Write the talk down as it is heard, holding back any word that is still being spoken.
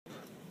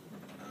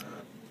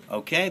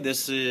Okay,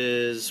 this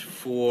is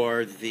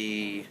for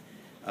the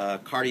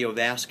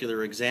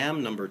cardiovascular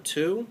exam number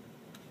 2.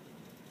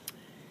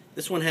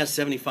 This one has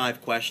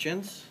 75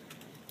 questions.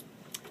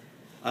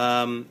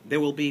 There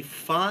will be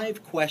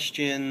 5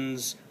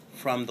 questions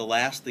from the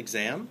last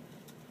exam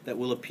that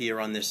will appear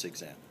on this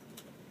exam.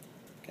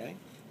 Okay?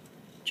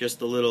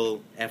 Just a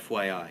little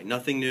FYI.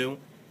 Nothing new,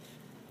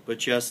 but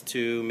just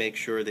to make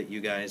sure that you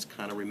guys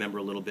kind of remember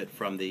a little bit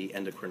from the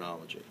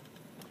endocrinology.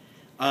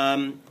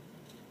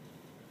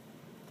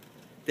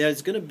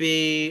 There's going to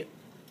be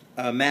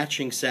a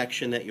matching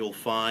section that you'll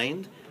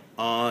find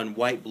on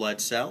white blood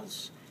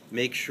cells.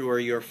 Make sure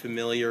you're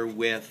familiar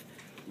with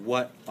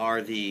what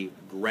are the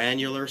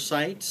granular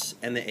sites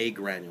and the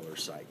agranular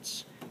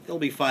sites. There'll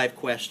be 5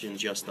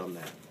 questions just on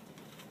that.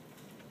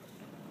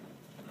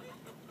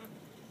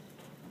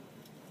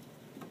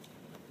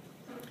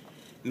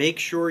 Make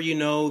sure you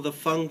know the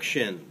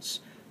functions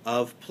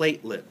of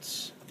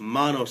platelets,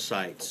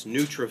 monocytes,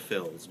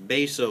 neutrophils,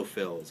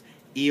 basophils,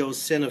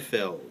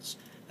 eosinophils.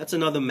 That's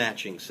another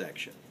matching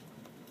section.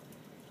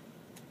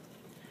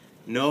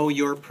 Know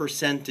your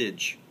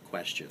percentage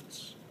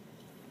questions.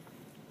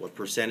 What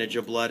percentage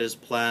of blood is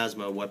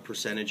plasma? What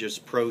percentage is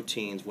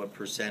proteins? What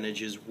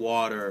percentage is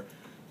water?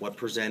 What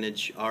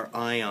percentage are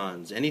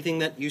ions? Anything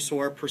that you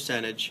saw a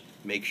percentage,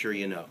 make sure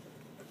you know.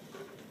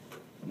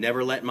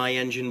 Never let my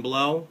engine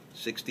blow,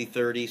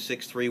 60-30,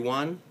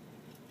 6-3-1.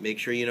 Make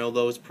sure you know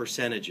those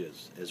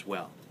percentages as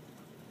well.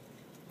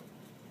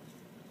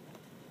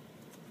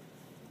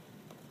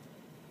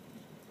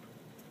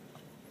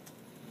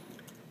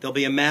 There'll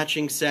be a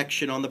matching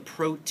section on the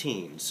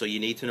proteins, so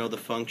you need to know the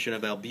function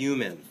of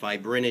albumin,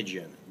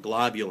 fibrinogen,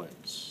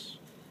 globulins.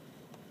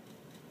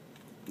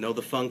 Know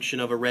the function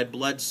of a red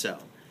blood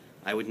cell.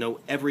 I would know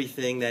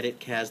everything that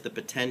it has the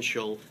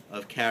potential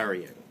of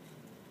carrying.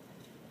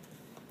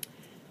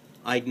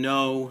 I'd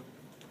know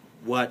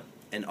what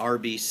an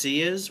RBC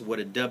is, what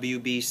a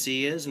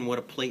WBC is, and what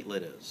a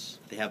platelet is.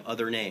 They have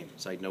other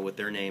names. I'd know what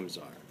their names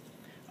are.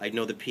 I'd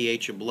know the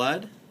pH of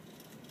blood.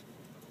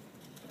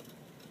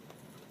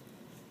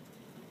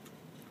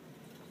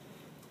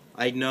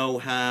 I'd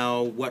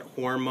know what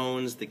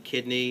hormones the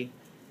kidneys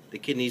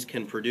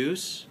can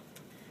produce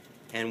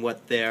and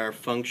what their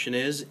function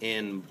is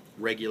in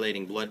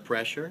regulating blood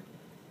pressure.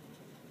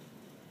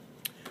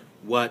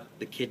 What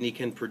the kidney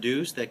can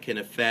produce that can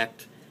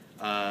affect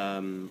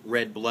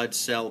red blood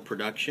cell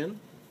production.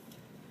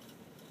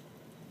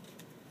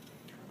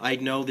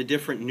 I'd know the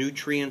different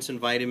nutrients and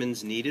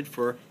vitamins needed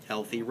for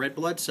healthy red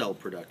blood cell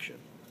production.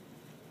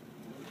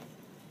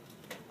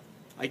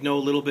 I'd know a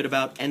little bit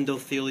about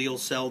endothelial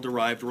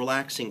cell-derived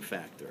relaxing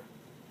factor.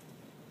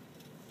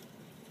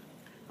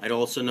 I'd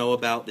also know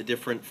about the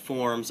different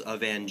forms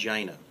of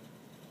angina.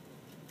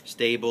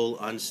 Stable,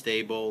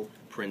 unstable,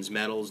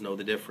 Prinz-Metals, know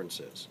the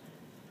differences.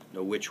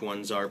 Know which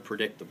ones are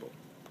predictable.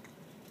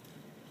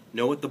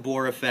 Know what the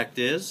Bohr effect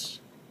is.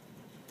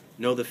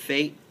 Know the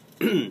fate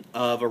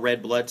of a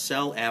red blood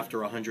cell after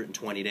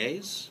 120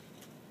 days.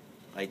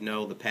 I'd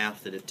know the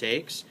path that it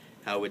takes,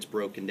 how it's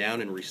broken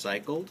down and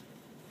recycled.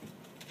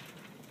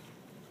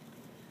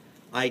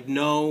 I'd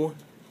know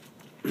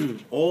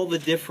all the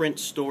different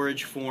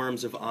storage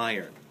forms of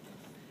iron.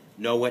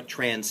 Know what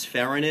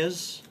transferrin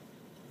is,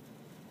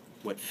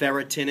 what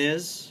ferritin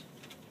is,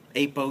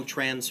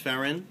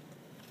 apotransferrin,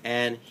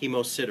 and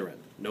hemosiderin.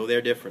 Know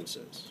their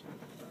differences.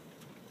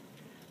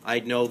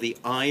 I'd know the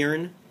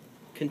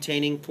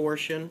iron-containing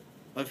portion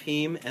of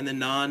heme and the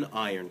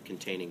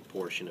non-iron-containing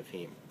portion of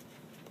heme.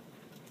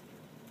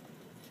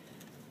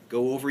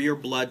 Go over your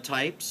blood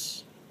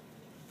types.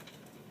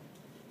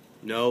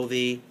 Know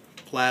the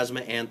plasma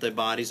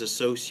antibodies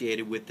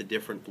associated with the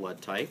different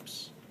blood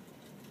types.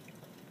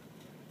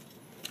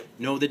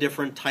 Know the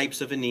different types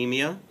of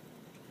anemia: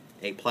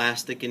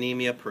 aplastic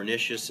anemia,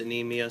 pernicious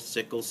anemia,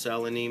 sickle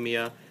cell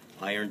anemia,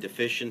 iron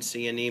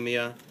deficiency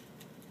anemia.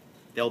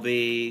 There'll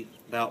be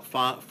about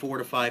 4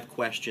 to 5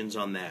 questions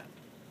on that.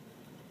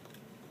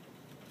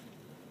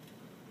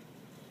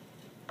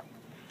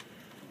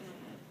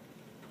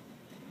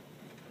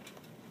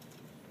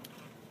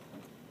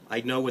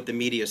 I'd know what the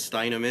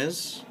mediastinum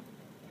is.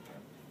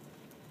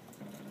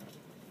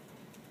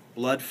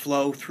 Blood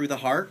flow through the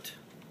heart.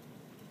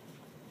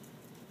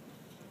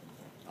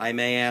 I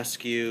may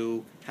ask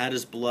you, how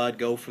does blood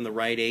go from the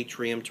right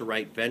atrium to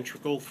right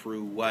ventricle,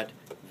 through what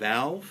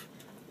valve?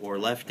 Or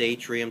left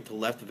atrium to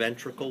left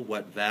ventricle,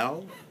 what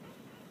valve?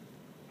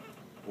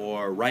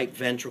 Or right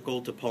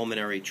ventricle to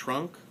pulmonary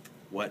trunk,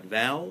 what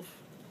valve?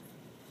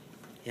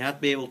 You have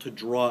to be able to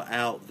draw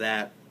out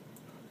the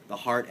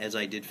heart as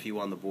I did for you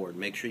on the board.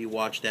 Make sure you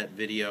watch that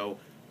video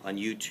on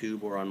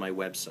YouTube or on my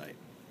website.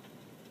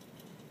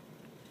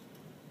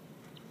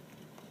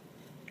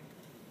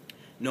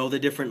 Know the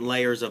different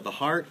layers of the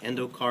heart: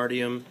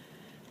 endocardium,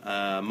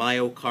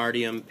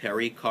 myocardium,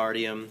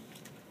 pericardium.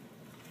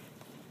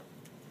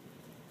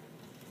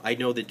 I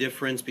know the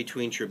difference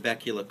between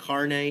trabecular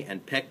carnae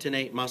and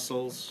pectinate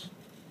muscles.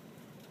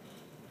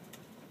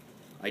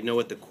 I know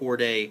what the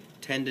chordae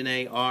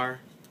tendineae are.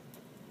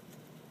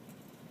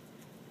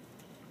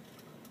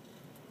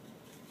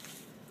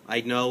 I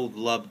know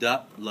lubbed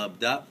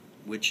up,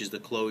 which is the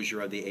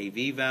closure of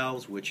the AV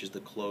valves, which is the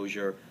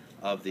closure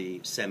of the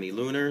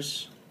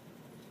semilunars.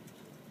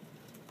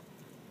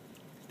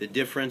 The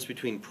difference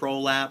between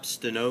prolapse,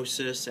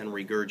 stenosis, and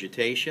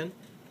regurgitation.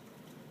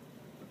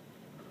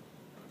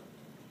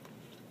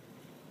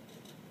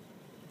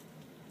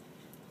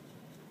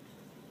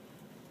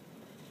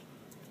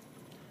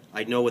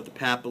 I know what the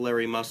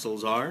papillary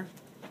muscles are.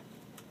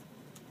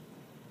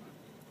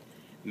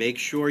 Make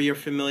sure you're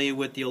familiar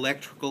with the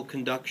electrical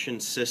conduction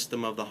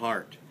system of the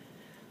heart.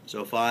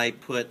 So if I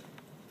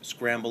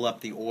scramble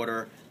up the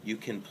order, you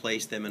can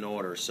place them in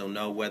order. So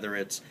know whether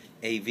it's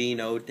AV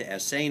node to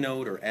SA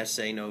node or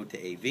SA node to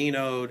AV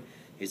node.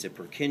 Is it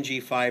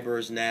Purkinje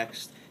fibers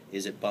next?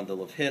 Is it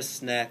bundle of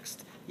His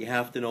next? You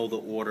have to know the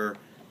order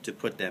to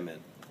put them in.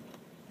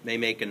 May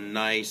make a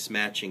nice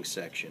matching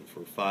section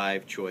for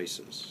 5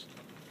 choices.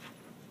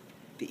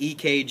 The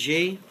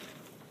EKG,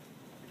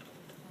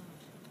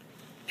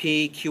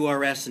 P,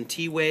 QRS, and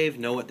T wave,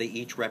 know what they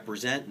each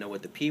represent, know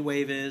what the P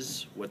wave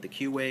is, what the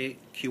Q wave,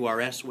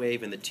 QRS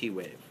wave, and the T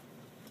wave.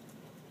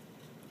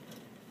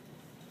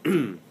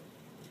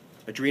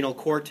 Adrenal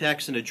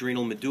cortex and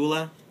adrenal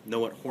medulla, know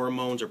what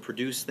hormones are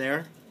produced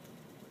there.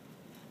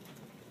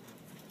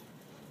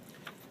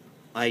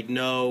 I'd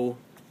know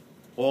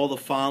all the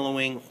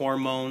following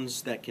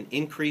hormones that can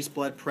increase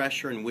blood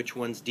pressure and which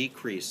ones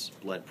decrease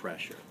blood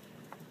pressure.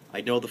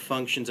 I know the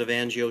functions of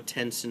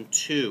angiotensin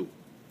II,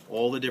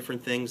 all the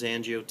different things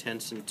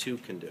angiotensin II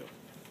can do.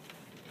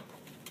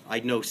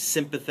 I know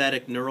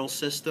sympathetic neural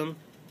system,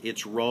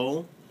 its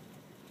role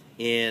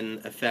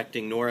in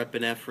affecting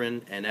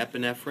norepinephrine and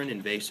epinephrine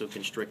in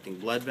vasoconstricting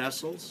blood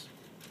vessels.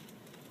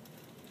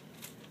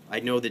 I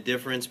know the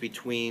difference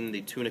between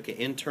the tunica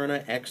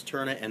interna,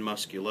 externa, and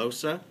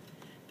musculosa,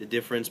 the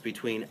difference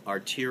between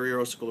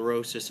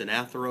arteriosclerosis and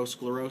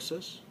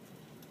atherosclerosis.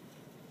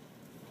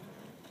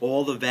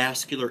 All the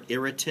vascular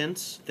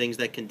irritants, things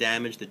that can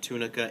damage the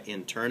tunica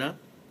interna,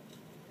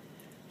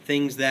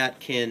 things that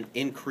can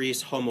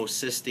increase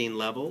homocysteine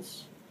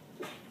levels,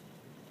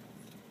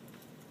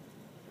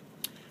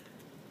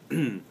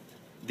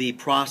 the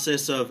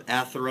process of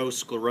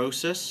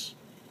atherosclerosis,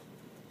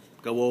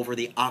 go over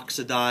the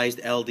oxidized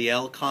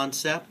LDL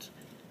concept,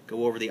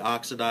 go over the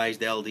oxidized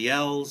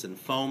LDLs and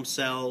foam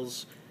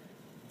cells.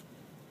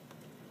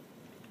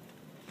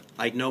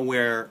 I'd know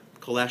where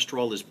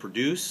cholesterol is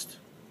produced.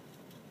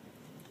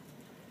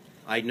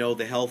 I'd know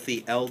the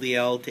healthy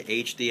LDL to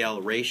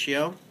HDL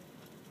ratio.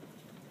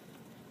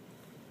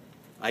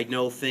 I'd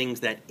know things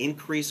that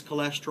increase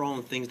cholesterol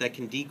and things that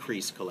can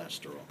decrease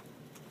cholesterol.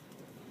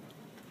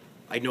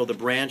 I'd know the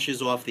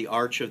branches off the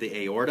arch of the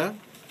aorta.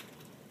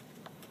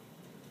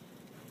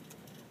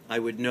 I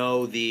would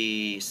know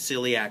the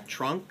celiac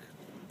trunk,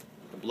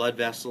 the blood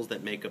vessels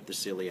that make up the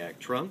celiac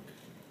trunk.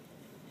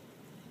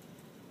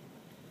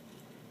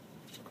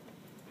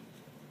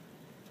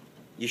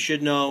 You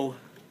should know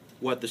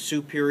what the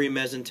superior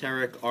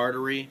mesenteric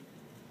artery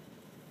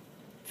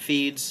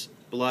feeds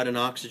blood and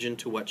oxygen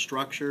to what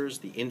structures,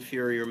 the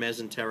inferior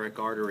mesenteric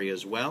artery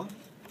as well.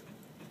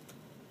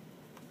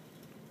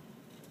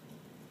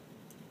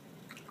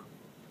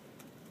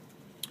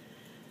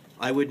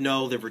 I would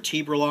know the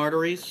vertebral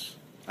arteries.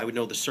 I would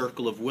know the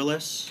circle of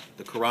Willis,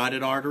 the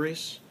carotid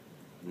arteries.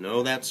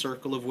 Know that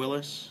circle of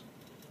Willis.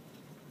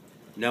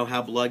 Know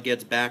how blood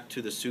gets back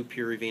to the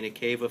superior vena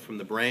cava from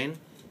the brain.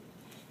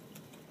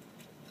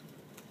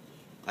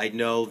 I'd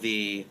know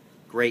the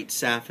great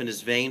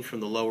saphenous vein from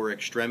the lower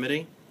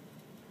extremity.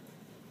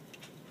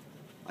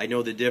 I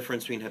know the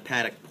difference between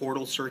hepatic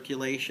portal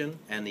circulation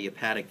and the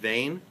hepatic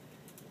vein,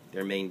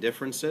 their main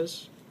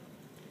differences.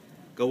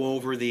 Go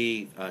over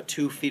the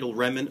 2 fetal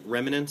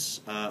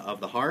remnants of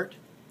the heart.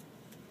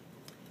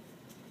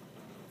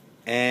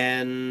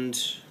 And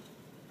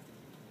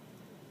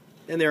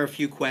then there are a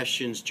few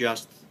questions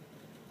just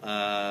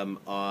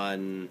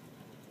on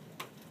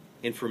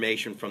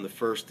information from the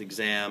first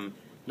exam.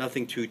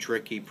 Nothing too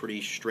tricky,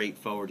 pretty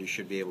straightforward. You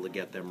should be able to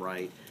get them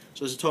right.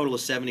 So there's a total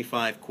of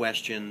 75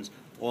 questions,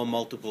 all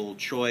multiple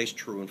choice,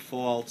 true and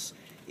false.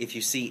 If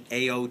you see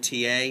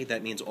AOTA,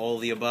 that means all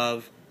of the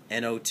above.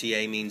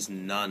 NOTA means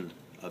none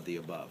of the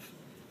above.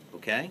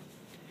 Okay?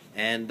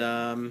 And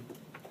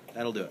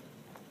that'll do it.